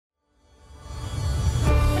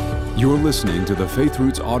You're listening to the Faith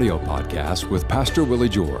Roots audio podcast with Pastor Willie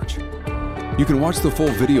George. You can watch the full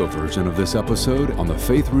video version of this episode on the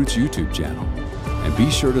Faith Roots YouTube channel. And be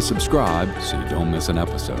sure to subscribe so you don't miss an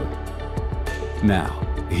episode. Now,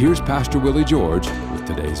 here's Pastor Willie George with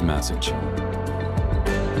today's message.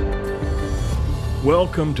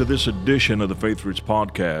 Welcome to this edition of the Faith Roots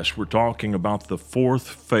podcast. We're talking about the fourth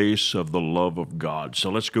face of the love of God.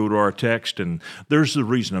 So let's go to our text, and there's the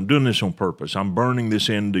reason. I'm doing this on purpose. I'm burning this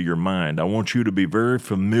into your mind. I want you to be very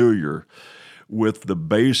familiar with the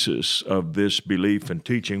basis of this belief and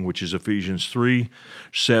teaching, which is Ephesians 3,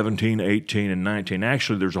 17, 18, and 19.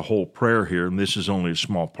 Actually, there's a whole prayer here, and this is only a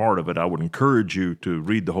small part of it. I would encourage you to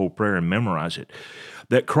read the whole prayer and memorize it.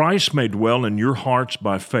 That Christ may dwell in your hearts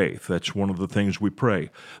by faith. That's one of the things we pray.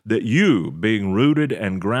 That you, being rooted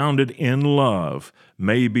and grounded in love,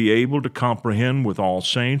 may be able to comprehend with all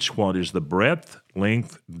saints what is the breadth,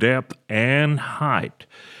 length, depth, and height,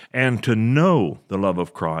 and to know the love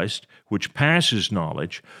of Christ, which passes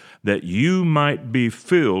knowledge, that you might be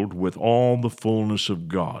filled with all the fullness of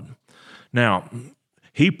God. Now,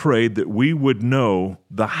 he prayed that we would know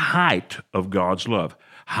the height of God's love.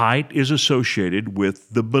 Height is associated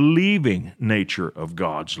with the believing nature of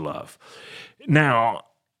God's love. Now,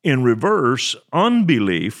 in reverse,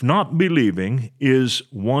 unbelief, not believing, is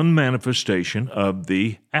one manifestation of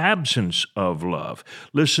the absence of love.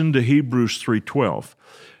 Listen to Hebrews 3:12.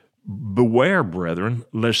 Beware, brethren,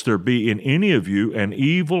 lest there be in any of you an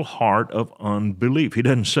evil heart of unbelief. He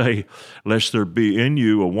doesn't say, lest there be in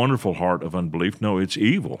you a wonderful heart of unbelief. No, it's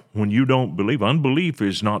evil. When you don't believe, unbelief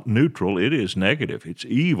is not neutral, it is negative, it's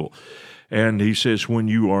evil. And he says, when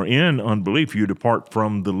you are in unbelief, you depart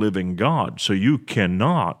from the living God. So you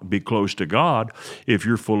cannot be close to God if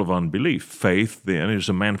you're full of unbelief. Faith, then, is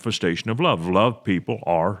a manifestation of love. Love people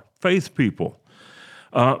are faith people.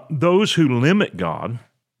 Those who limit God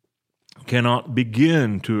cannot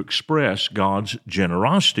begin to express God's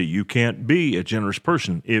generosity. You can't be a generous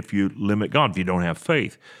person if you limit God, if you don't have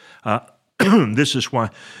faith. This is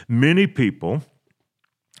why many people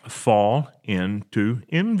fall into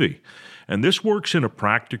envy. And this works in a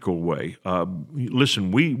practical way.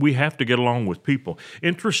 Listen, we have to get along with people.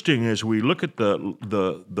 Interesting as we look at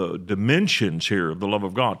the dimensions here of the love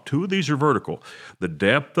of God, two of these are vertical. The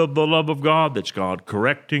depth of the love of God, that's God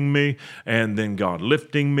correcting me, and then God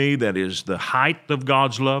lifting me, that is the height of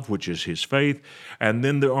God's love, which is His faith. And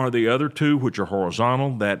then there are the other two, which are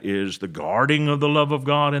horizontal, that is the guarding of the love of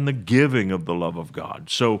God and the giving of the love of God.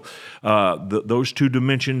 So those two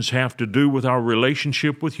dimensions have to do with our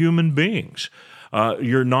relationship with human beings.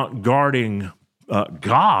 You're not guarding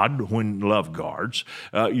God when love guards.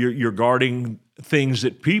 You're guarding things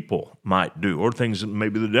that people might do or things that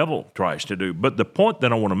maybe the devil tries to do. But the point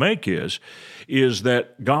that I want to make is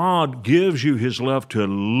that God gives you His love to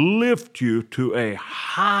lift you to a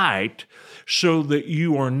height so that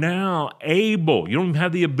you are now able, you don't even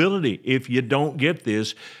have the ability, if you don't get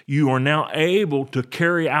this, you are now able to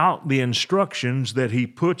carry out the instructions that He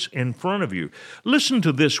puts in front of you. Listen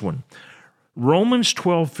to this one. Romans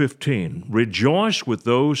 12:15, rejoice with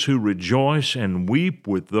those who rejoice and weep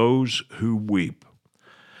with those who weep.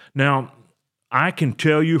 Now, I can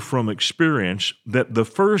tell you from experience that the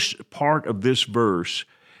first part of this verse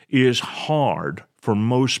is hard for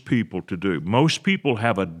most people to do. Most people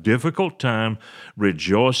have a difficult time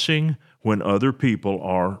rejoicing when other people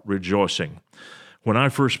are rejoicing. When I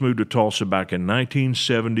first moved to Tulsa back in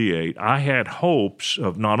 1978, I had hopes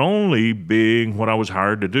of not only being what I was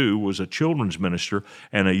hired to do was a children's minister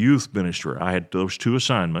and a youth minister. I had those two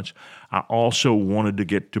assignments. I also wanted to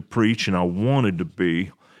get to preach, and I wanted to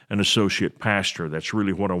be an associate pastor. That's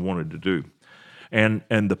really what I wanted to do. And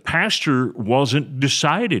the pastor wasn't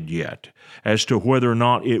decided yet as to whether or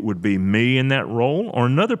not it would be me in that role or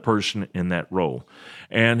another person in that role.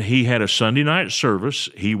 And he had a Sunday night service.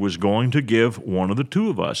 He was going to give one of the two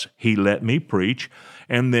of us. He let me preach,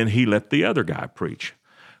 and then he let the other guy preach.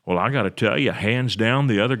 Well, I got to tell you, hands down,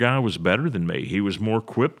 the other guy was better than me. He was more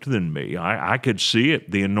equipped than me. I could see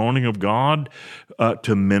it. The anointing of God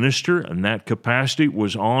to minister in that capacity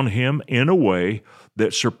was on him in a way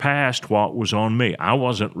that surpassed what was on me. I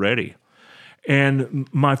wasn't ready. And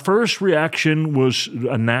my first reaction was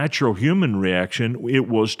a natural human reaction. It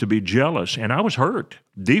was to be jealous. And I was hurt,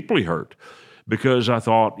 deeply hurt, because I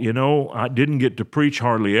thought, I didn't get to preach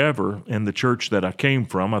hardly ever in the church that I came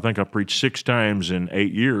from. I think I preached 6 times in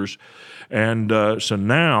 8 years. And so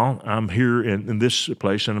now I'm here in this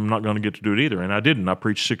place, and I'm not going to get to do it either. And I didn't. I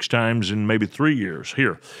preached 6 times in maybe 3 years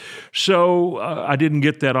here. So I didn't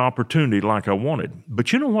get that opportunity like I wanted.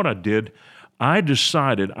 But you know what I did? I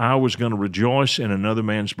decided I was going to rejoice in another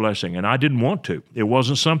man's blessing, and I didn't want to. It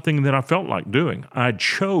wasn't something that I felt like doing. I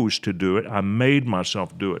chose to do it. I made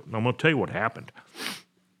myself do it. And I'm going to tell you what happened.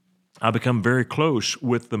 I become very close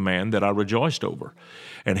with the man that I rejoiced over.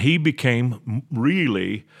 And he became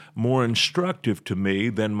really more instructive to me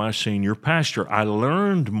than my senior pastor. I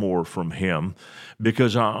learned more from him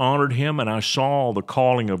because I honored him and I saw the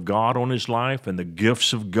calling of God on his life and the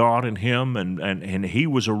gifts of God in him. And he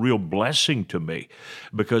was a real blessing to me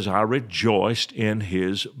because I rejoiced in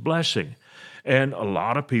his blessing. And a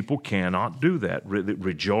lot of people cannot do that.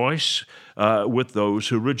 Rejoice with those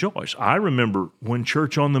who rejoice. I remember when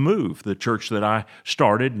Church on the Move, the church that I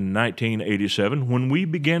started in 1987, when we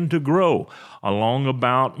began to grow along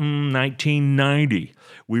about 1990,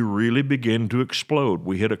 we really began to explode.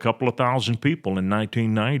 We hit a couple of thousand people in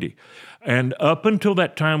 1990. And up until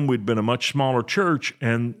that time, we'd been a much smaller church,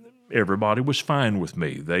 and everybody was fine with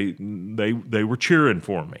me. They were cheering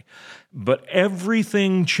for me. But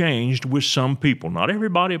everything changed with some people. Not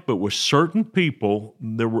everybody, but with certain people.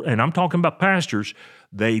 And I'm talking about pastors.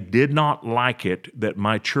 They did not like it that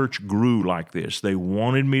my church grew like this. They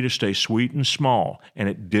wanted me to stay sweet and small, and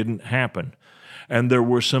it didn't happen. And there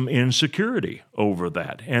was some insecurity over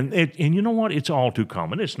that. And you know what? It's all too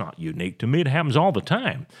common. It's not unique to me. It happens all the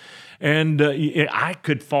time. And I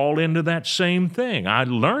could fall into that same thing. I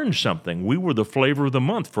learned something. We were the flavor of the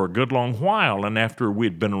month for a good long while. And after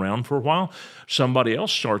we'd been around for a while, somebody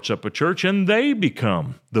else starts up a church and they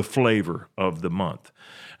become the flavor of the month.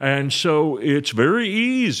 And so it's very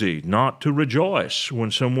easy not to rejoice when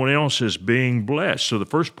someone else is being blessed. So the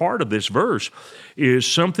first part of this verse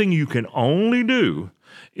is something you can only do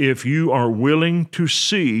if you are willing to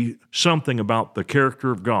see something about the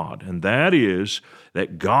character of God, and that is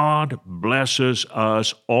that God blesses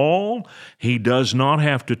us all. He does not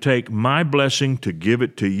have to take my blessing to give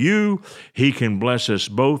it to you. He can bless us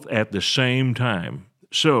both at the same time.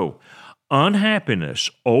 So, unhappiness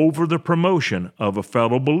over the promotion of a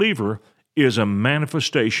fellow believer is a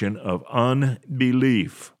manifestation of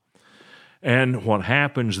unbelief. And what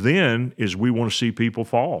happens then is we want to see people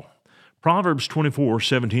fall. Proverbs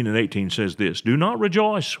 24:17 and 18 says this, "Do not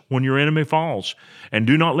rejoice when your enemy falls, and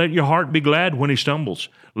do not let your heart be glad when he stumbles,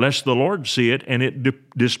 lest the Lord see it and it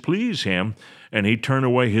displease him, and he turn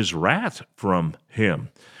away his wrath from him."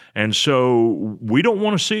 And so we don't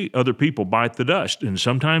want to see other people bite the dust, and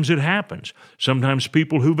sometimes it happens. Sometimes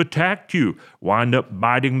people who've attacked you wind up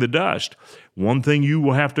biting the dust. One thing you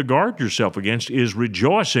will have to guard yourself against is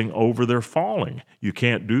rejoicing over their falling. You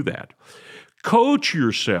can't do that. Coach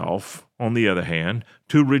yourself, on the other hand,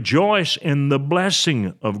 to rejoice in the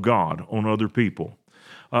blessing of God on other people.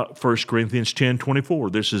 1 Corinthians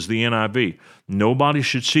 10:24, this is the NIV. "Nobody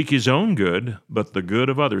should seek his own good, but the good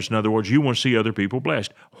of others." In other words, you want to see other people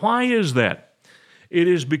blessed. Why is that? It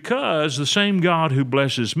is because the same God who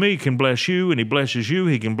blesses me can bless you, and he blesses you,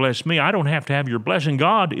 he can bless me. I don't have to have your blessing.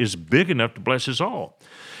 God is big enough to bless us all.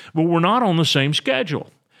 But we're not on the same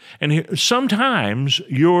schedule. And sometimes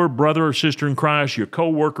your brother or sister in Christ, your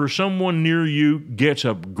coworker, someone near you gets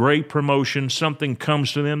a great promotion, something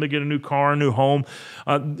comes to them, they get a new car, a new home,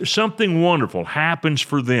 something wonderful happens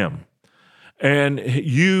for them. And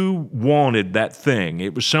you wanted that thing.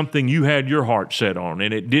 It was something you had your heart set on,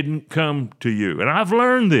 and it didn't come to you. And I've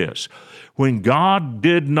learned this. When God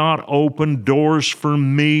did not open doors for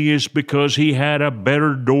me, is because he had a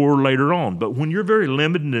better door later on. But when you're very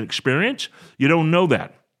limited in experience, you don't know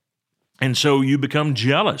that. And so you become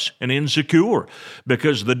jealous and insecure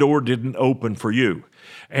because the door didn't open for you.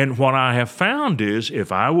 And what I have found is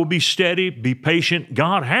if I will be steady, be patient,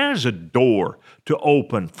 God has a door to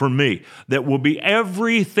open for me that will be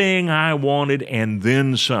everything I wanted and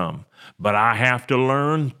then some. But I have to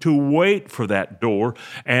learn to wait for that door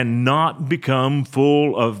and not become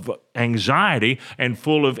full of anxiety and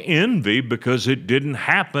full of envy because it didn't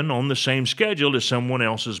happen on the same schedule as someone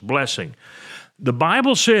else's blessing. The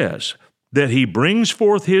Bible says that he brings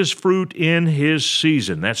forth his fruit in his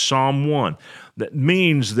season. That's Psalm 1. That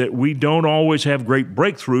means that we don't always have great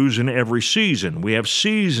breakthroughs in every season. We have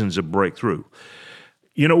seasons of breakthrough.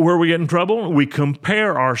 You know where we get in trouble? We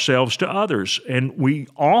compare ourselves to others, and we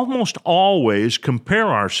almost always compare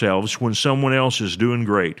ourselves when someone else is doing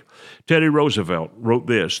great. Teddy Roosevelt wrote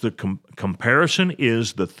this, "The comparison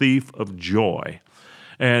is the thief of joy."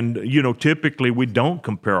 And, typically we don't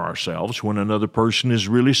compare ourselves when another person is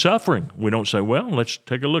really suffering. We don't say, well, let's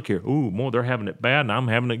take a look here. Ooh, boy, they're having it bad and I'm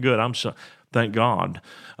having it good. Thank God.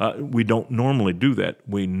 We don't normally do that.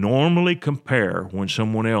 We normally compare when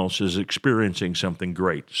someone else is experiencing something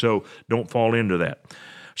great. So don't fall into that.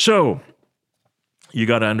 So you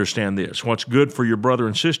got to understand this. What's good for your brother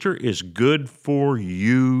and sister is good for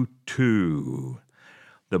you too.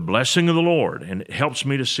 The blessing of the Lord, and it helps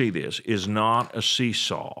me to see this, is not a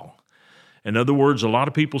seesaw. In other words, a lot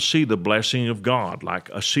of people see the blessing of God like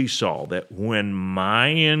a seesaw, that when my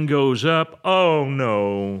end goes up, oh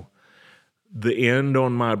no, the end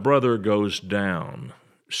on my brother goes down.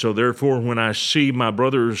 So therefore, when I see my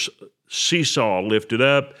brother's seesaw lifted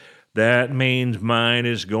up, that means mine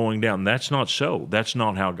is going down. That's not so. That's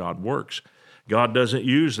not how God works. God doesn't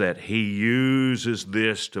use that. He uses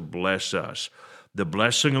this to bless us. The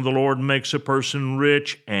blessing of the Lord makes a person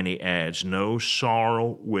rich, and He adds no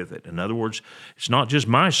sorrow with it. In other words, it's not just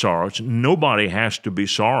my sorrow. Nobody has to be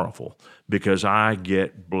sorrowful because I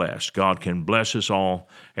get blessed. God can bless us all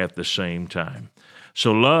at the same time.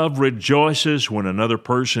 So love rejoices when another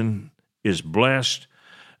person is blessed,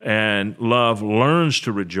 and love learns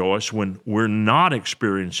to rejoice when we're not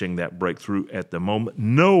experiencing that breakthrough at the moment,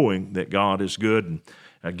 knowing that God is good. And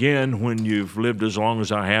again, when you've lived as long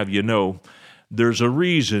as I have, you know there's a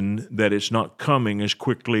reason that it's not coming as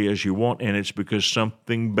quickly as you want, and it's because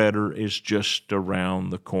something better is just around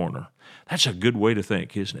the corner. That's a good way to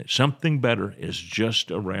think, isn't it? Something better is just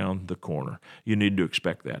around the corner. You need to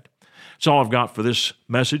expect that. That's all I've got for this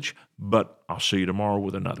message, but I'll see you tomorrow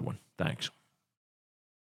with another one. Thanks.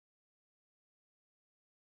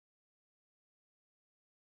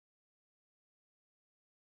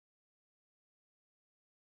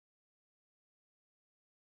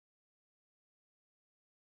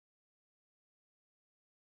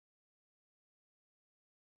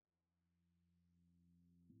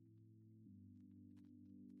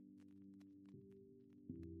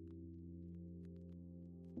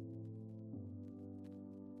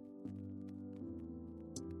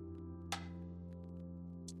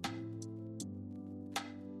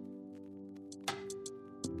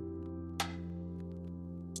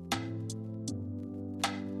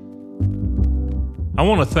 I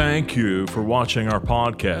want to thank you for watching our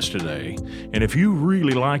podcast today. And if you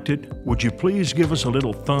really liked it, would you please give us a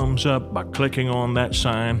little thumbs up by clicking on that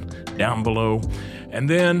sign down below? And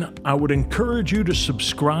then I would encourage you to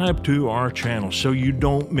subscribe to our channel so you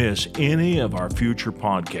don't miss any of our future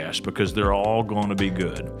podcasts, because they're all going to be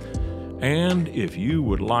good. And if you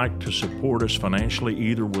would like to support us financially,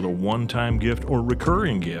 either with a one-time gift or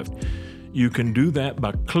recurring gift, you can do that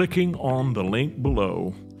by clicking on the link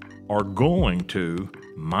below or going to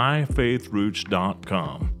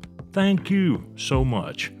myfaithroots.com. Thank you so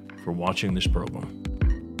much for watching this program.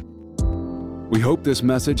 We hope this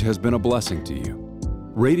message has been a blessing to you.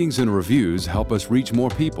 Ratings and reviews help us reach more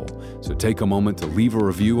people, so take a moment to leave a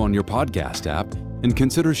review on your podcast app and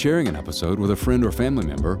consider sharing an episode with a friend or family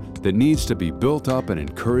member that needs to be built up and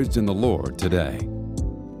encouraged in the Lord today.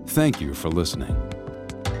 Thank you for listening.